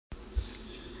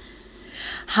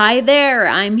Hi there,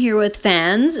 I'm here with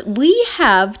fans. We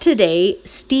have today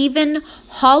Stephen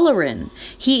Holleran.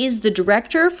 He is the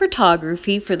director of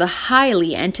photography for the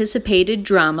highly anticipated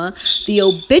drama The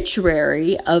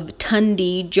Obituary of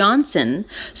Tundi Johnson,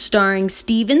 starring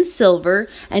Steven Silver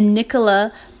and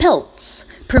Nicola Peltz.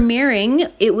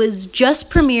 It was just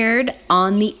premiered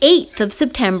on the 8th of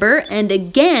September and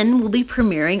again will be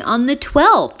premiering on the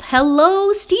 12th.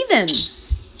 Hello, Stephen.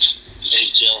 Hey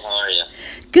Jill, how are you?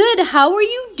 Good. How are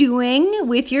you doing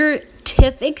with your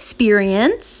TIFF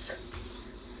experience?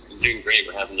 I'm doing great.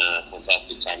 We're having a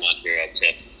fantastic time out here at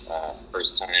TIFF.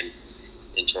 First time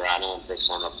in Toronto and first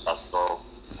time at the festival,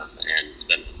 and it's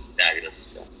been a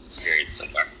fabulous experience so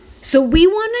far. So we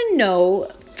want to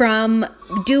know, from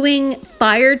doing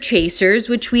Fire Chasers,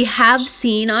 which we have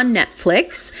seen on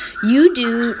Netflix, you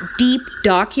do deep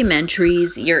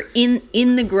documentaries. You're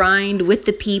in the grind with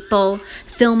the people,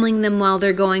 filming them while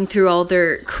they're going through all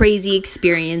their crazy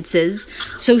experiences.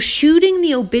 So shooting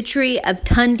The Obituary of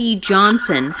Tundi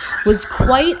Johnson was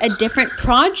quite a different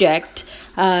project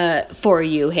for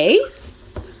you, hey?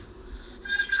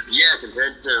 Yeah,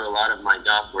 compared to a lot of my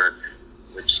doc work,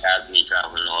 which has me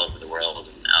traveling all over the world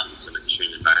and out in some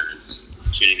extreme environments,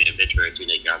 shooting The Obituary of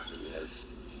Tundi Johnson was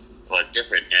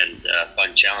different and a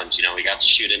fun challenge. You know, we got to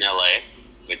shoot in LA,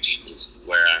 which is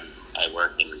where I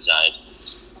work and reside.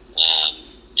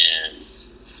 And,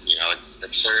 you know, it's the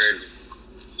third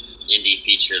indie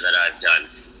feature that I've done.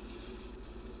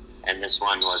 And this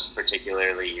one was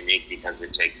particularly unique because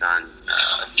it takes on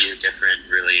a few different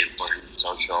really important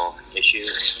social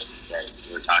issues that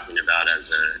we're talking about as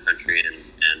a country and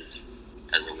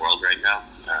as a world right now,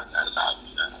 about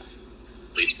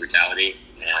police brutality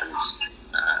and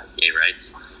gay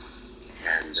rights.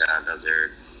 And those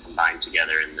are combined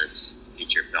together in this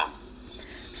feature film.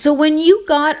 So when you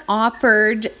got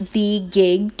offered the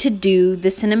gig to do the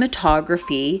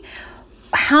cinematography,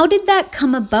 how did that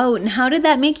come about and how did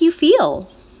that make you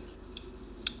feel?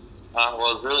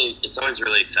 Well, it's always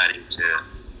really exciting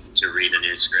to read a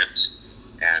new script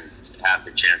and have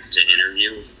the chance to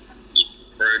interview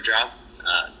for a job.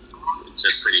 It's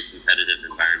a pretty competitive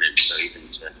environment, so even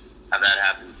to have that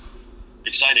happen is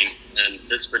exciting. And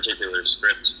this particular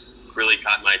script really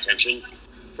caught my attention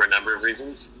for a number of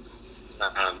reasons.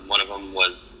 One of them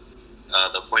was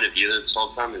the point of view that it's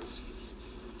told from is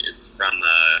from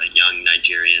a young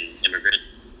Nigerian immigrant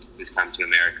who's come to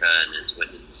America and is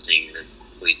witnessing this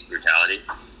police brutality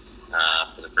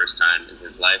for the first time in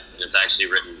his life. And it's actually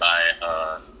written by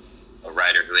a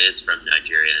writer who is from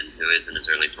Nigeria and who is in his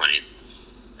early 20s.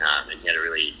 And he had a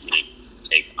really unique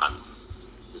take on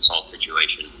this whole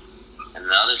situation. And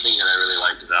the other thing that I really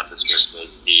liked about the script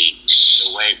was the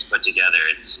way it's put together.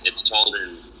 It's told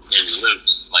in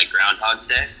loops, like Groundhog's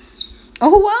Day.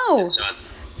 Oh, wow. And so as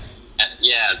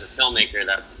a filmmaker,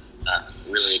 that's a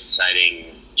really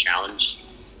exciting challenge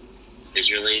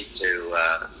visually to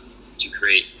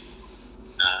create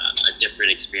a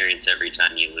different experience every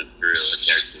time you live through a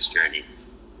character's journey.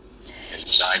 And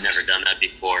so I'd never done that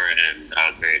before, and I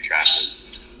was very attracted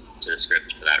to the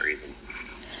script for that reason.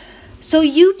 So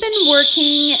you've been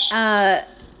working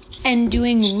and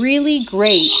doing really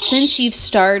great since you've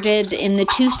started in the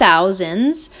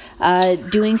 2000s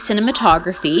doing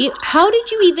cinematography. How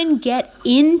did you even get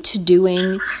into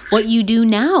doing what you do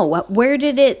now? Where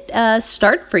did it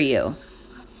start for you?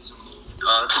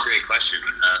 Oh, that's a great question.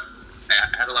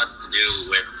 I had a lot to do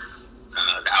with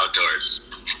the outdoors.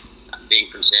 Being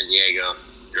from San Diego,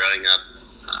 growing up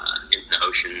in the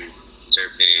ocean,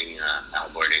 surfing,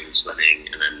 paddleboarding, swimming,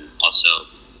 and then also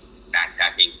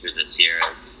backpacking through the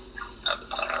Sierras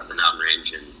of the mountain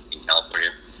range in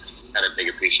California. Had a big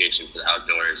appreciation for the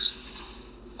outdoors.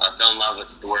 Fell in love with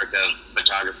the work of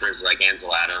photographers like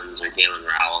Ansel Adams or Galen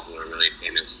Rowell, who are really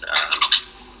famous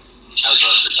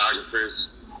outdoor photographers,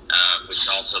 which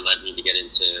also led me to get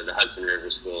into the Hudson River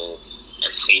School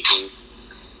of painting.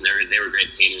 They were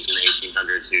great painters in the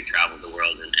 1800s who traveled the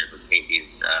world and would paint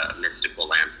these mystical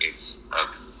landscapes of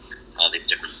all these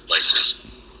different places.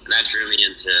 And that drew me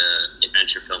into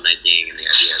adventure filmmaking and the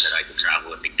idea that I could travel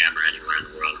with a camera anywhere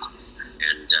in the world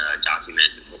and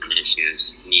document important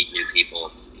issues, meet new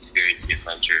people, experience new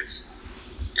cultures.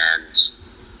 And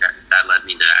that led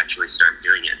me to actually start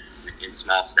doing it in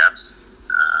small steps.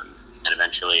 And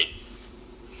eventually,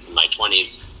 in my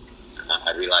 20s,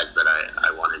 I realized that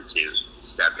I wanted to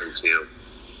step into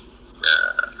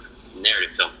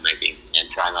narrative filmmaking and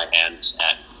try my hand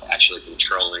at actually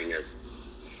controlling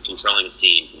a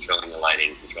scene, controlling the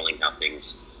lighting, controlling how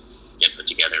things get put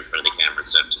together in front of the camera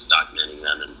instead of just documenting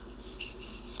them. And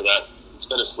so that it's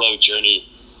been a slow journey,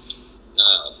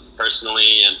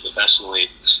 personally and professionally,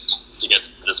 to get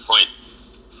to this point.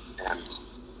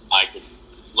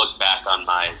 back on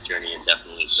my journey and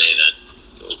definitely say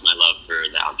that it was my love for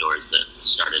the outdoors that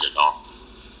started it all.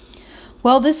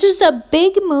 Well, this is a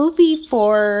big movie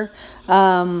for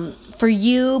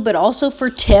you, but also for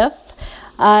TIFF.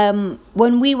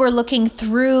 When we were looking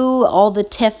through all the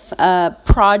TIFF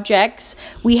projects,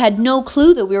 we had no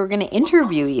clue that we were going to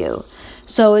interview you.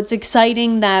 So it's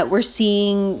exciting that we're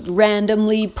seeing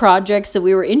randomly projects that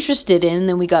we were interested in,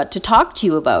 and we got to talk to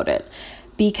you about it.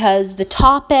 Because the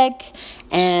topic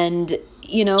and,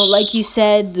 like you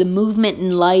said, the movement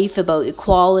in life about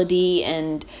equality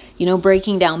and,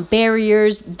 breaking down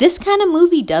barriers, this kind of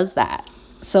movie does that.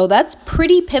 So that's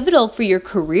pretty pivotal for your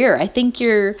career. I think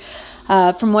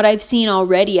from what I've seen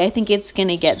already, I think it's going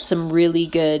to get some really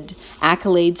good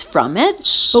accolades from it.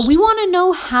 But we want to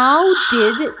know, how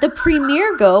did the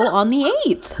premiere go on the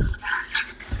 8th?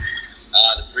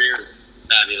 The premiere was a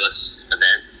fabulous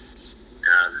event.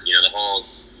 The whole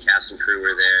cast and crew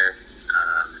were there.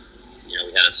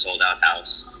 We had a sold-out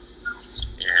house,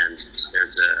 and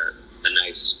there's a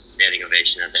nice standing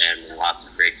ovation at the end and lots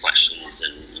of great questions,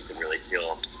 and you could really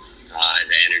feel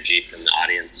the energy from the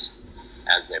audience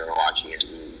as they were watching it,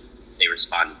 and they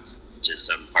responded to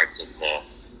some parts of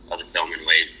the film in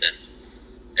ways that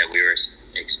we were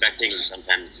expecting, and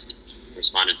sometimes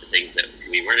responded to things that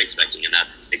we weren't expecting. And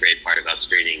that's the great part about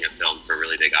screening a film for a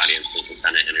really big audience. There's a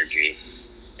ton of energy,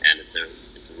 and it's a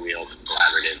real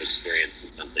collaborative experience,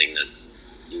 and something that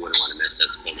you wouldn't want to miss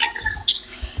as a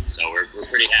filmmaker. So we're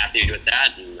pretty happy with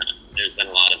that, and there's been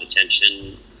a lot of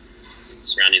attention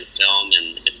surrounding the film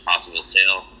and its possible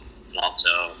sale, and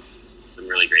also some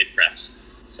really great press.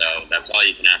 So that's all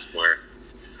you can ask for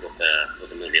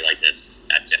with a movie like this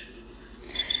at TIFF.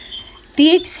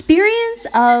 The experience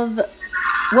of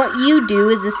what you do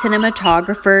as a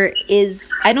cinematographer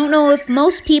is, I don't know if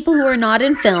most people who are not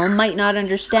in film might not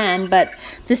understand, but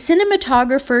the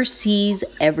cinematographer sees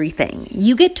everything.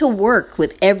 You get to work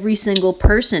with every single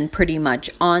person pretty much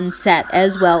on set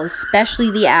as well,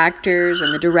 especially the actors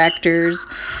and the directors.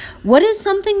 What is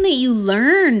something that you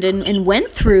learned and went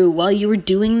through while you were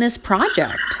doing this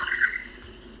project?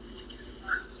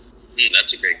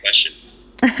 That's a great question.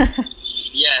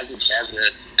 Yeah, as a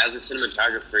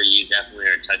cinematographer, you definitely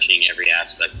are touching every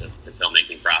aspect of the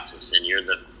filmmaking process, and you're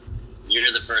the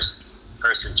first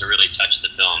person to really touch the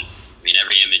film. I mean,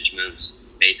 every image moves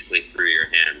basically through your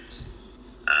hands,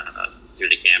 through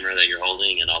the camera that you're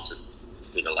holding, and also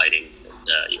through the lighting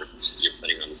that you're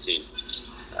putting on the scene.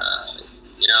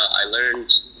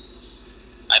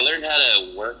 I learned how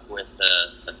to work with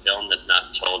a film that's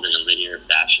not told in a linear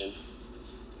fashion,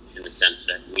 in the sense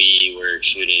that we were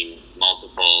shooting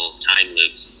multiple time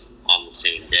loops on the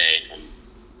same day, and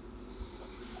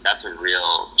that's a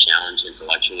real challenge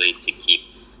intellectually to keep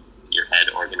your head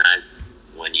organized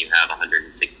when you have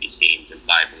 160 scenes and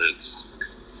 5 loops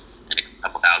and a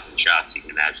couple thousand shots. You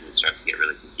can imagine it starts to get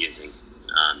really confusing.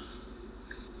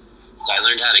 So I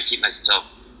learned how to keep myself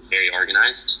very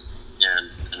organized,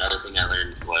 and another thing I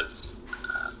learned was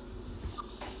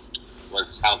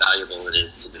how valuable it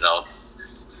is to develop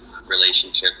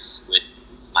relationships with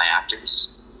my actors.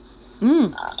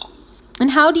 And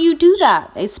how do you do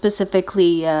that,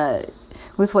 specifically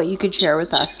with what you could share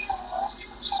with us?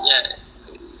 Yeah,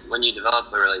 when you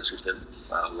develop a relationship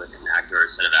with an actor or a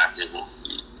set of actors,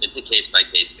 it's a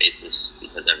case-by-case basis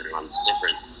because everyone's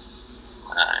different.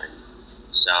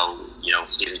 So,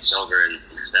 Steven Silver and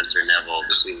Spencer Neville,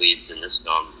 the 2 leads in this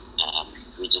film,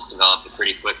 we just developed a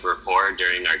pretty quick rapport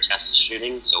during our test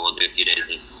shooting. So we'll do a few days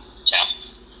of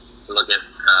tests to look at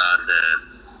the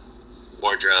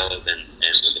wardrobe and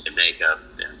look at the makeup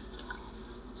and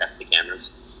test the cameras.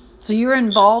 So you were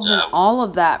involved in all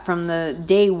of that from the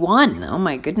day one. Oh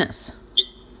my goodness.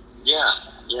 Yeah.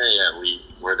 We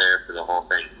were there for the whole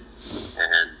thing,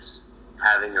 and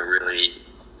having a really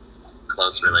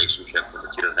close relationship with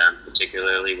the 2 of them,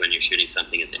 particularly when you're shooting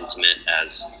something as intimate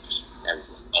as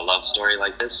a love story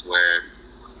like this, where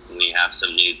we have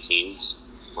some nude scenes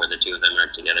where the 2 of them are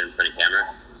together in front of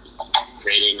camera.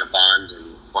 Creating a bond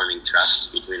and forming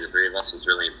trust between the 3 of us was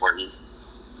really important,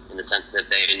 in the sense that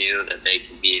they knew that they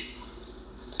could be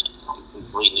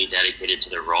completely dedicated to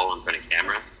their role in front of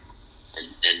camera,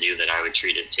 and knew that I would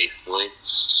treat it tastefully,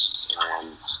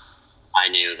 and I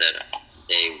knew that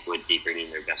they would be bringing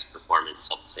their best performance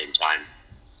at the same time,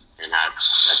 and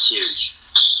that's huge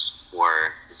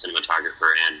for the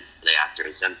cinematographer and the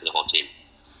actors and for the whole team.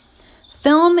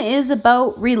 Film is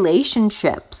about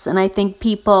relationships, and I think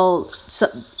people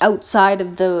outside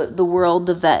of the world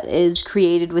of that is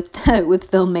created with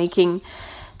filmmaking,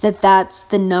 that's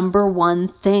the number one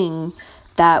thing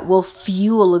that will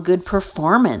fuel a good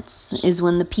performance is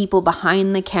when the people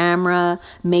behind the camera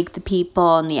make the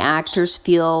people and the actors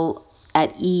feel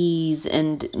at ease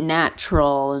and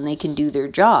natural and they can do their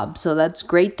job. So that's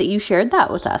great that you shared that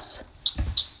with us.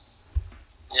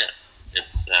 Yeah,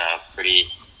 it's a pretty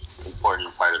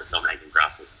important part of the filmmaking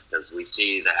process because we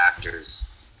see the actors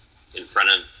in front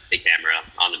of the camera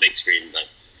on the big screen, but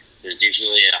there's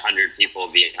usually 100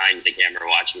 people behind the camera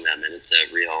watching them, and it's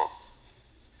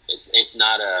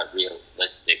not a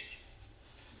realistic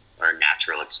or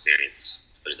natural experience,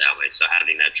 put it that way. So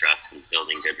having that trust and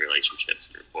building good relationships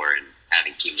and rapport and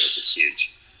having teamwork is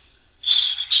huge.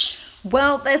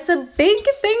 Well, that's a big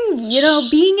thing,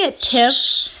 being at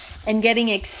TIFF and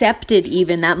getting accepted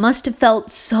even. That must have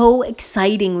felt so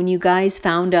exciting when you guys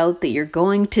found out that you're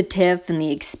going to TIFF and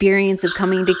the experience of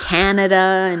coming to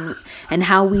Canada and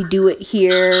how we do it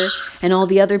here and all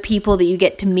the other people that you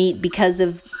get to meet because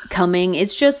of coming.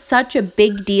 It's just such a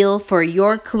big deal for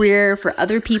your career, for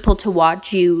other people to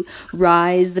watch you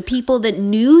rise. The people that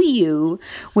knew you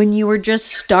when you were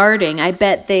just starting, I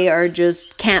bet they are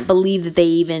just can't believe that they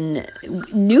even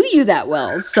knew you that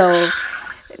well. So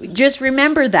just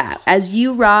remember that as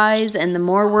you rise and the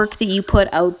more work that you put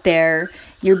out there,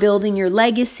 you're building your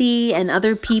legacy and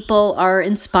other people are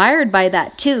inspired by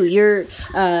that too.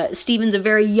 Steven's a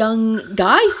very young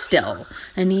guy still,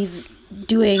 and he's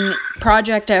doing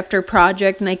project after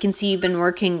project, and I can see you've been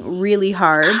working really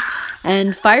hard.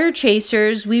 And Fire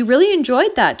Chasers, we really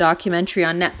enjoyed that documentary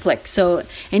on Netflix. So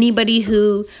anybody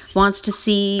who wants to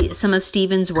see some of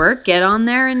Steven's work, get on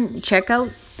there and check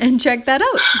that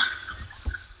out.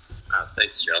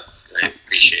 Thanks, Joe. I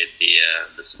appreciate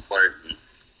the support, and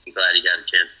I'm glad you got a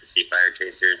chance to see Fire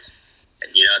Chasers. And,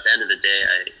 at the end of the day,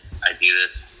 I do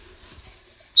this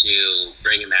to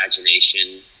bring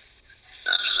imagination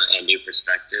and new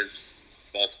perspectives,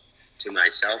 both to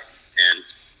myself and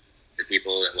the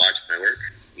people that watch my work.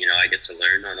 I get to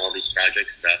learn on all these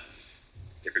projects about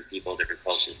different people, different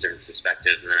cultures, different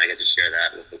perspectives, and then I get to share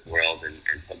that with the world and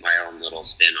put my own little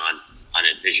spin on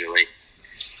it visually.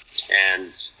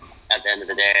 And at the end of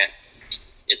the day,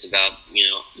 it's about,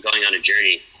 going on a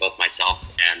journey, both myself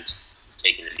and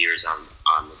taking the viewers on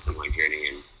the similar journey.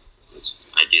 And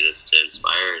I do this to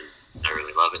inspire, and I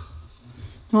really love it.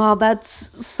 Well,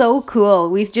 that's so cool.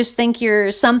 We just think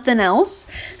you're something else.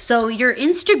 So your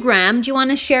Instagram, do you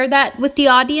want to share that with the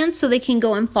audience so they can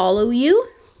go and follow you?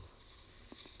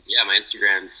 Yeah, my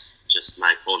Instagram's just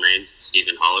my full name,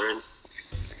 Stephen Holleran.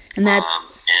 And that's...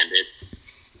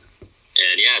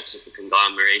 it's just a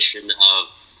conglomeration of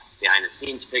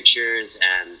behind-the-scenes pictures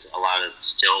and a lot of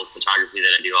still photography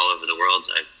that I do all over the world.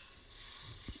 I've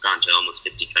gone to almost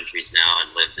 50 countries now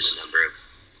and lived in a number of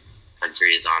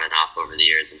countries on and off over the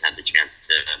years and had the chance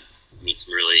to meet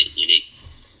some really unique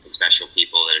and special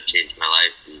people that have changed my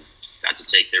life and got to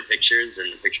take their pictures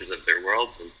and the pictures of their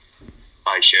worlds, and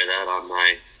I share that on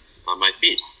my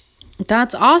feed.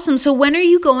 That's awesome. So when are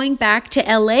you going back to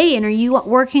LA, and are you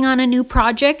working on a new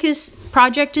project as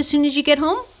soon as you get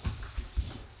home?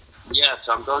 Yeah,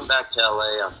 so I'm going back to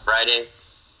LA on Friday,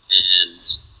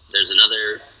 and there's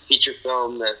another feature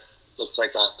film that looks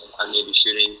like I may be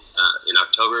shooting in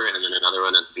October, and then another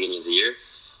one at the beginning of the year.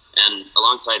 And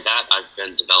alongside that, I've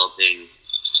been developing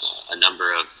a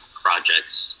number of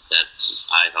projects that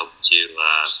I hope to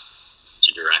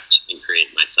direct and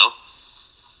create myself.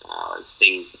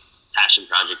 Passion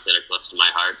projects that are close to my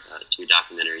heart, 2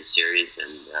 documentary series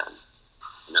and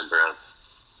a number of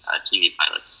TV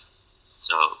pilots.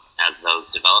 So as those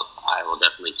develop, I will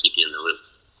definitely keep you in the loop.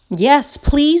 Yes,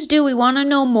 please do. We want to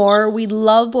know more. We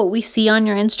love what we see on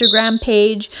your Instagram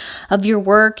page of your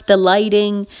work. The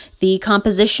lighting, the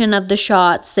composition of the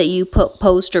shots that you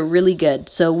post are really good.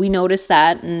 So we noticed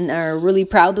that and are really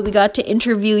proud that we got to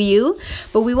interview you.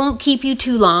 But we won't keep you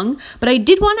too long. But I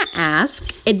did want to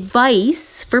ask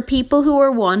advice for people who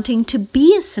are wanting to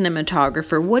be a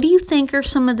cinematographer. What do you think are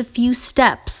some of the few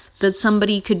steps that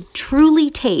somebody could truly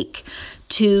take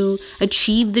to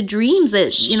achieve the dreams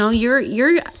that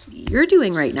you're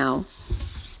doing right now?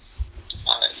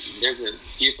 There's a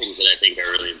few things that I think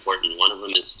are really important. One of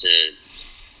them is to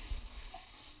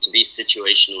be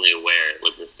situationally aware. It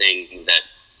was a thing that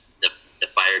the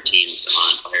fire teams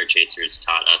on Fire Chasers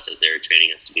taught us as they were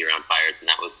training us to be around fires, and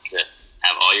that was to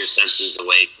have all your senses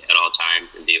awake at all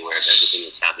times and be aware of everything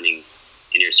that's happening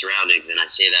in your surroundings. And I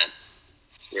say that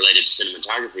related to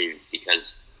cinematography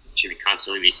because you should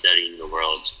constantly be studying the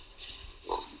world,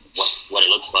 what it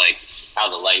looks like, how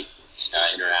the light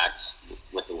interacts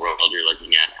with the world you're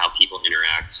looking at, how people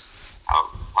interact, how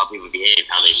people behave,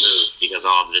 how they move, because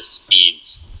all of this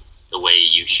feeds the way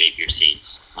you shape your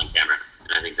scenes on camera.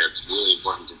 And I think that's really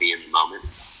important to be in the moment.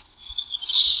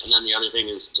 And then the other thing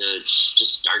is to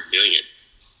just start doing it.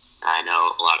 I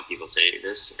know a lot of people say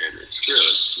this, and it's true.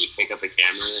 You pick up a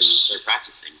camera and you start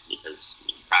practicing, because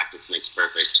practice makes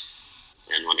perfect.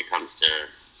 And when it comes to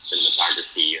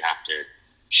cinematography, you have to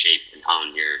shape and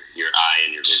hone your eye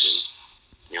and your vision.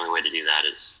 The only way to do that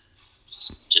is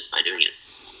just by doing it.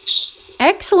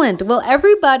 Excellent. Well,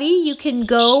 everybody, you can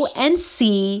go and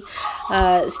see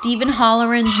Stephen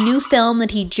Holleran's new film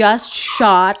that he just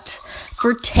shot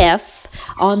for TIFF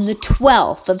on the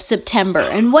 12th of September.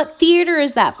 And what theater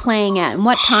is that playing at, and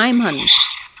what time, honey?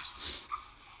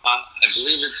 I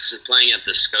believe it's playing at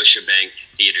the Scotiabank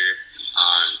Theater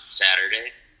on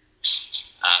Saturday.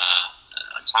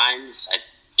 Times, I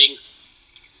think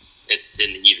it's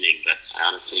in the evening, but I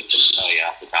honestly couldn't tell you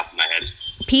off the top of my head.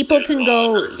 People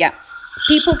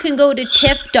can go to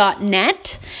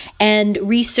tiff.net and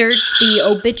research the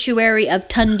obituary of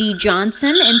Tundi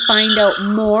Johnson and find out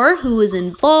more who is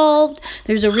involved.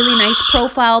 There's a really nice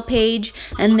profile page,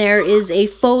 and there is a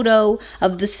photo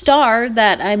of the star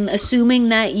that I'm assuming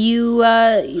that you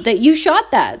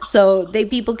shot that, so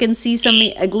people can see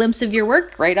a glimpse of your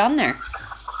work right on there.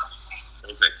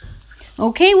 Perfect.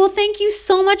 Okay, well, thank you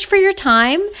so much for your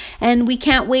time, and we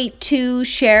can't wait to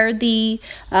share the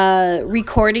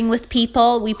recording with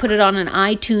people. We put it on an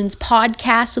iTunes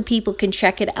podcast so people can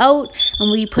check it out,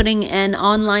 and we'll be putting an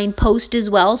online post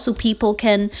as well so people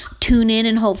can tune in,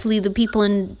 and hopefully the people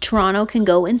in Toronto can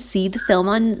go and see the film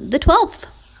on the 12th.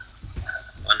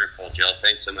 Wonderful, Jill.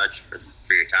 Thanks so much for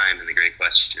your time and the great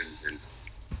questions, and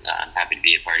I'm happy to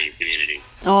be a part of your community.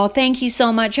 Oh, thank you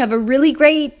so much. Have a really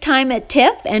great time at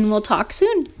TIFF, and we'll talk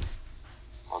soon.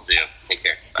 I'll do. Take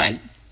care. Bye.